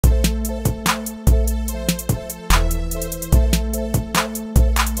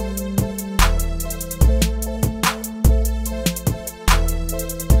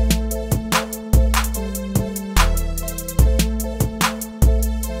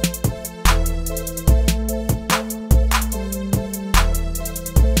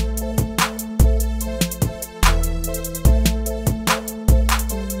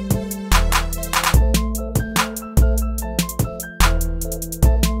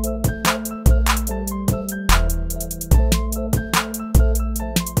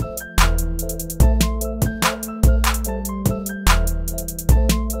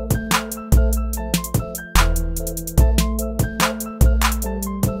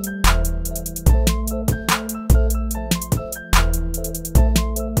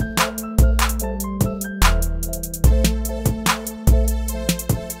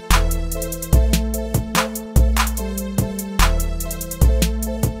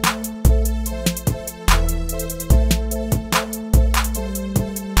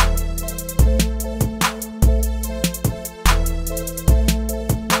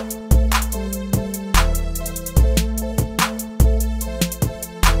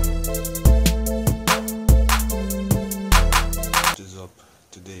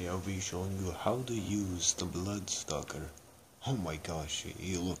showing you how to use the blood stalker. Oh my gosh,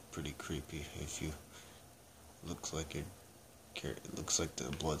 you look pretty creepy if you it looks like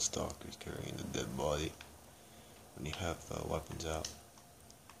the blood stalker is carrying a dead body when you have weapons out.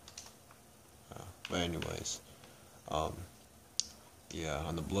 But anyways, yeah,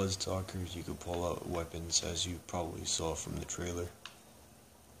 on the blood stalkers you can pull out weapons, as you probably saw from the trailer.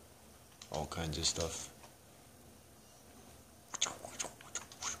 All kinds of stuff.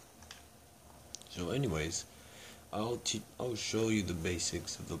 So anyways, I'll show you the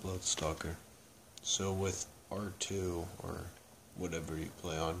basics of the blood stalker. So with R2 or whatever you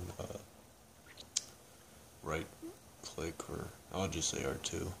play on, right click, or I'll just say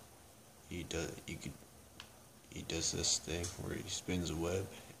R2. He does this thing where he spins a web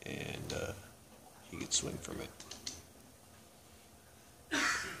and he can swing from it.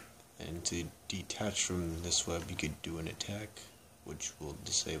 And to detach from this web, you could do an attack, which will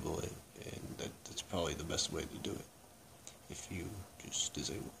disable it, and that's probably the best way to do it, if you just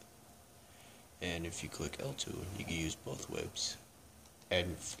disable it. And if you click L2, you can use both webs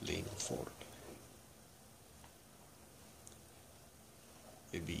and lean forward.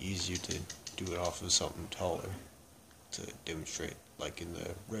 It'd be easier to do it off of something taller to demonstrate, like in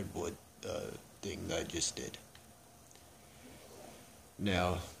the redwood thing that I just did.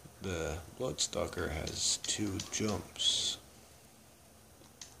 Now, the Bloodstalker has 2 jumps,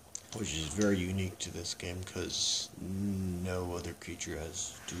 which is very unique to this game because no other creature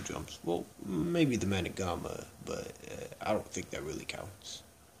has 2 jumps. Well, maybe the Managama, but I don't think that really counts.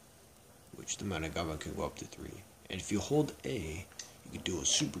 Which the Managama can go up to 3. And if you hold A, you can do a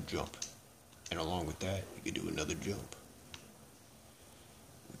super jump. And along with that, you can do another jump,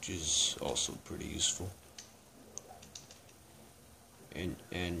 which is also pretty useful.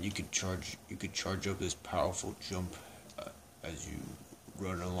 And you could charge up this powerful jump as you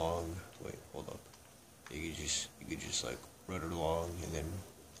run along. Wait, hold up. You could just like run along and then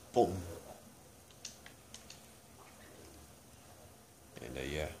boom. And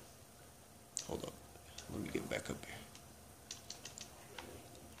yeah. Hold up. Let me get back up here.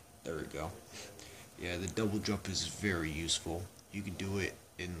 There we go. Yeah, the double jump is very useful. You can do it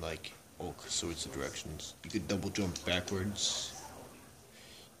in like all sorts of directions. You could double jump backwards.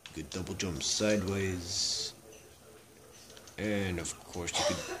 You could double jump sideways. And of course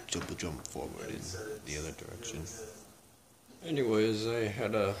you could double jump forward in the other direction. Anyways, I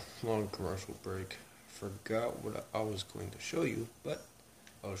had a long commercial break. Forgot what I was going to show you, but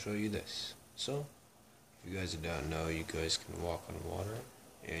I'll show you this. So, if you guys don't know, you guys can walk on water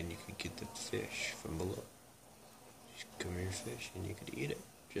and you can get the fish from below. Just come your fish and you could eat it,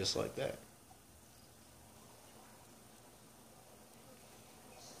 just like that.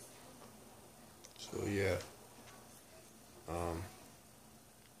 So yeah,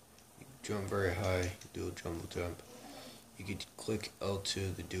 you jump very high, do a jumbo jump. You could click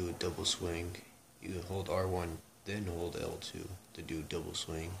L2 to do a double swing. You can hold R1, then hold L2 to do a double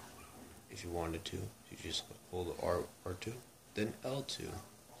swing. If you wanted to, you just hold R2, then L2.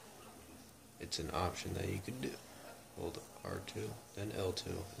 It's an option that you could do. Hold R2, then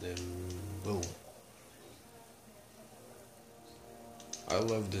L2, then boom. I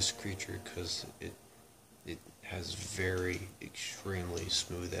love this creature because it has very extremely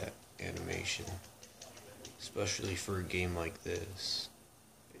smooth animation, especially for a game like this.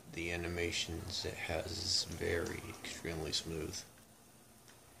 The animations it has very extremely smooth.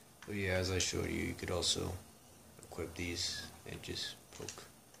 But yeah, as I showed you, you could also equip these and just poke.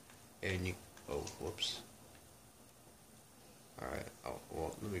 And you, oh, whoops. Alright,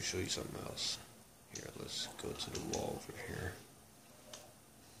 well, let me show you something else. Here, let's go to the wall over here.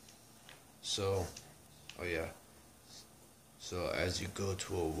 So, oh yeah. So as you go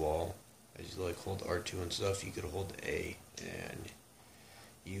to a wall, as you like hold R2 and stuff, you could hold A and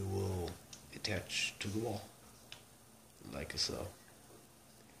you will attach to the wall, like so.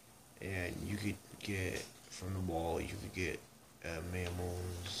 And you could get from the wall, you could get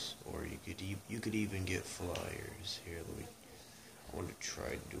mammals, or you could even get flyers. Here, I want to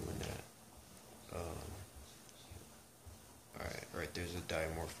try doing that. Alright, right there's a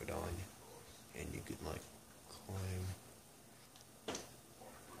Dimorphodon, and you could like climb.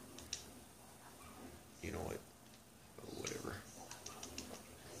 You know what? Whatever.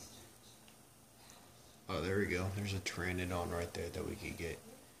 Oh, there we go. There's a Pteranodon right there that we could get.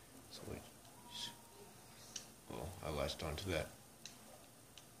 So I latched onto that.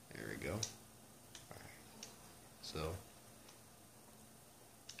 There we go. Alright. So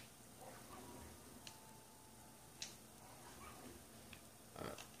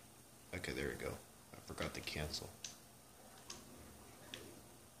okay, there we go. I forgot to cancel.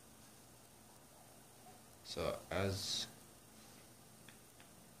 So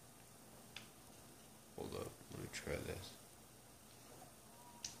hold up, let me try this.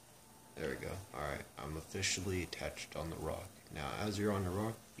 There we go. Alright, I'm officially attached on the rock. Now, as you're on the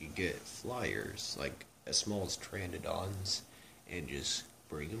rock, you get flyers, like as small as pteranodons, and just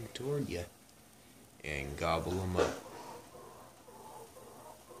bring them toward you and gobble them up.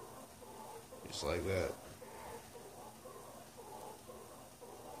 Just like that.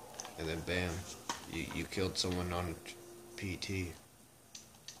 And then bam, you killed someone on PT,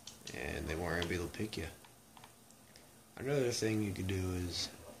 and they weren't able to pick you. Another thing you could do is,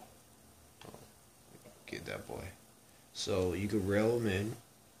 oh, get that boy. So you could rail them in,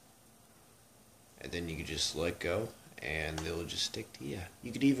 and then you could just let go, and they'll just stick to you.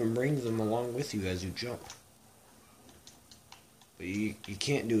 You could even bring them along with you as you jump. But you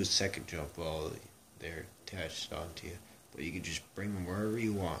can't do a second jump while they're attached onto you. But you could just bring them wherever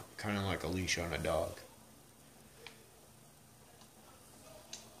you want, kind of like a leash on a dog.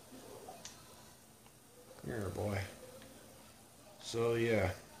 Come here, boy. So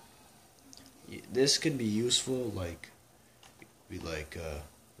yeah, this could be useful. Like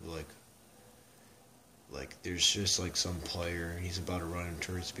there's just like some player and he's about to run into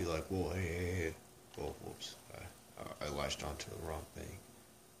turrets. Be like, whoa, hey. Oh, whoops, I latched onto the wrong thing.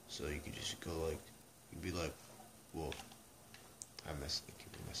 So you could just go like, you'd be like, whoa, I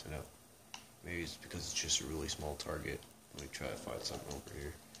keep messing up. Maybe it's because it's just a really small target. Let me try to find something over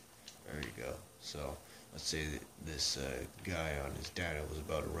here. There you go. So let's say that this guy on his data was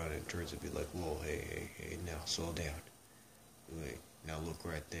about to run into turrets. It'd be like, whoa, hey, now slow down. Wait, now look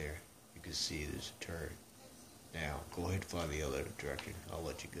right there. You can see there's a turret. Now, go ahead and fly the other direction. I'll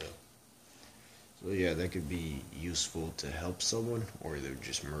let you go. So yeah, that could be useful to help someone, or they would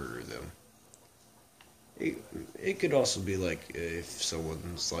just murder them. It could also be like if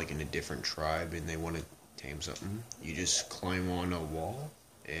someone's like in a different tribe and they want to tame something, you just climb on a wall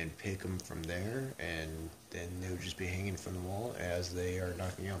and pick them from there, and then they would just be hanging from the wall as they are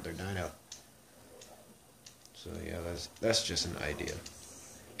knocking out their dino. So yeah, that's just an idea.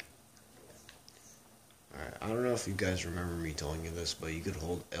 Alright, I don't know if you guys remember me telling you this, but you could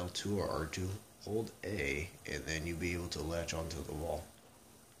hold L2 or R2, hold A, and then you'd be able to latch onto the wall.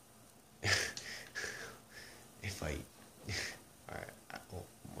 If I... Alright, oh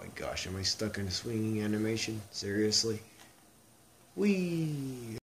my gosh, am I stuck in a swinging animation? Seriously? Whee!